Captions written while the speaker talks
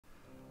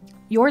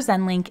Your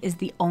Zenlink is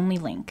the only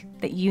link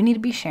that you need to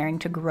be sharing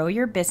to grow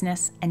your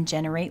business and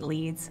generate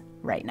leads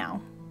right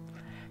now.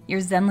 Your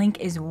Zenlink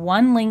is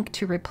one link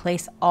to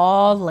replace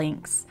all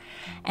links,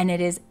 and it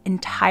is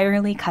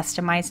entirely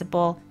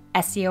customizable,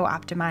 SEO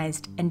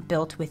optimized, and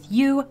built with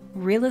you,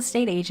 real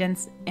estate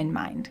agents, in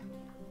mind.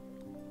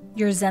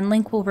 Your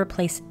Zenlink will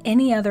replace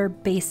any other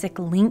basic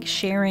link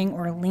sharing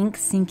or link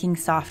syncing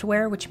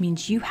software, which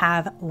means you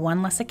have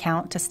one less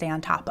account to stay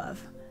on top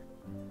of.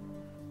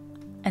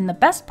 And the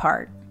best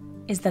part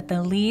is that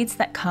the leads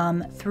that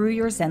come through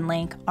your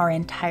Zenlink are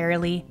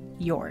entirely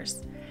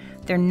yours.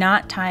 They're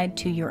not tied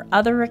to your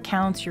other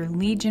accounts, your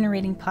lead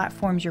generating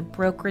platforms, your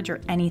brokerage,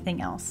 or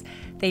anything else.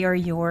 They are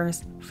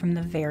yours from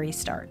the very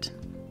start.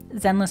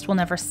 Zenlist will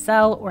never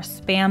sell or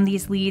spam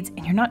these leads,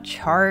 and you're not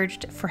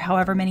charged for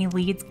however many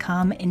leads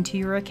come into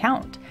your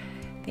account.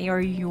 They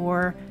are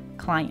your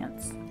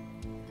clients.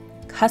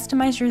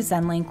 Customize your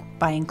Zenlink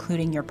by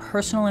including your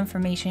personal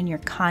information, your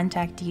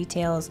contact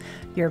details,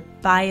 your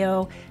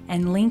bio,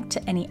 and link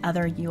to any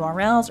other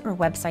URLs or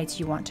websites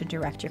you want to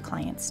direct your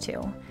clients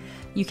to.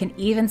 You can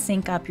even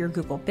sync up your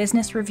Google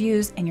business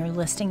reviews and your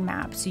listing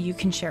map so you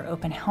can share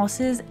open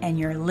houses and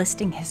your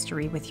listing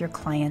history with your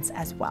clients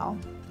as well.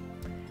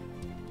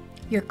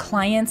 Your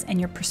clients and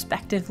your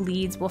prospective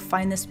leads will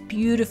find this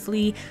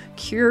beautifully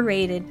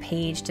curated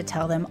page to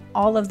tell them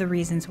all of the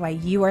reasons why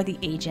you are the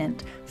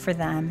agent for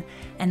them,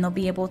 and they'll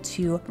be able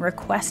to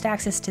request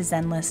access to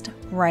Zenlist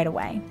right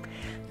away.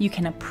 You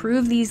can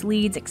approve these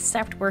leads,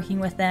 accept working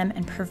with them,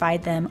 and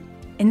provide them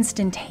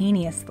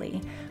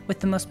instantaneously with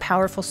the most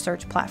powerful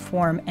search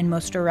platform and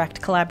most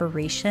direct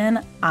collaboration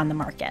on the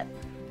market.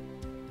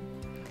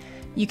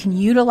 You can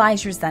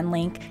utilize your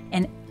Zenlink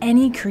in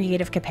any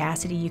creative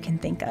capacity you can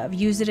think of.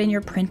 Use it in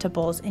your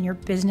printables, in your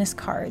business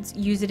cards,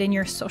 use it in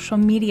your social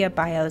media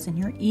bios, and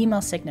your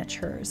email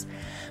signatures.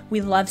 We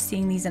love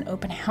seeing these in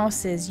open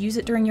houses. Use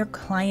it during your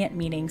client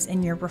meetings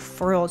and your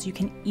referrals. You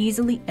can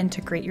easily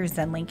integrate your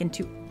Zenlink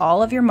into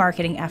all of your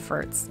marketing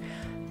efforts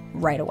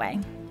right away.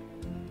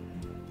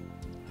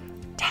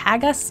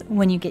 Tag us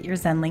when you get your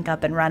Zenlink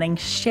up and running.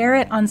 Share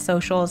it on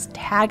socials.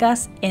 Tag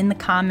us in the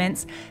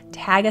comments.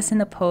 Tag us in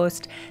the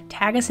post.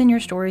 Tag us in your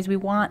stories. We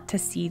want to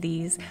see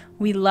these.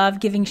 We love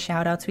giving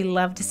shout outs. We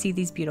love to see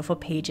these beautiful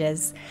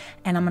pages.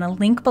 And I'm going to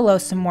link below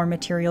some more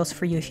materials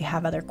for you if you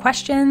have other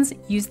questions.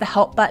 Use the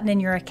help button in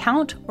your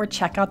account or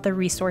check out the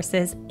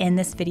resources in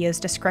this video's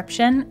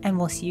description. And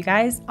we'll see you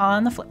guys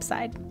on the flip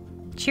side.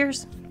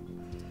 Cheers.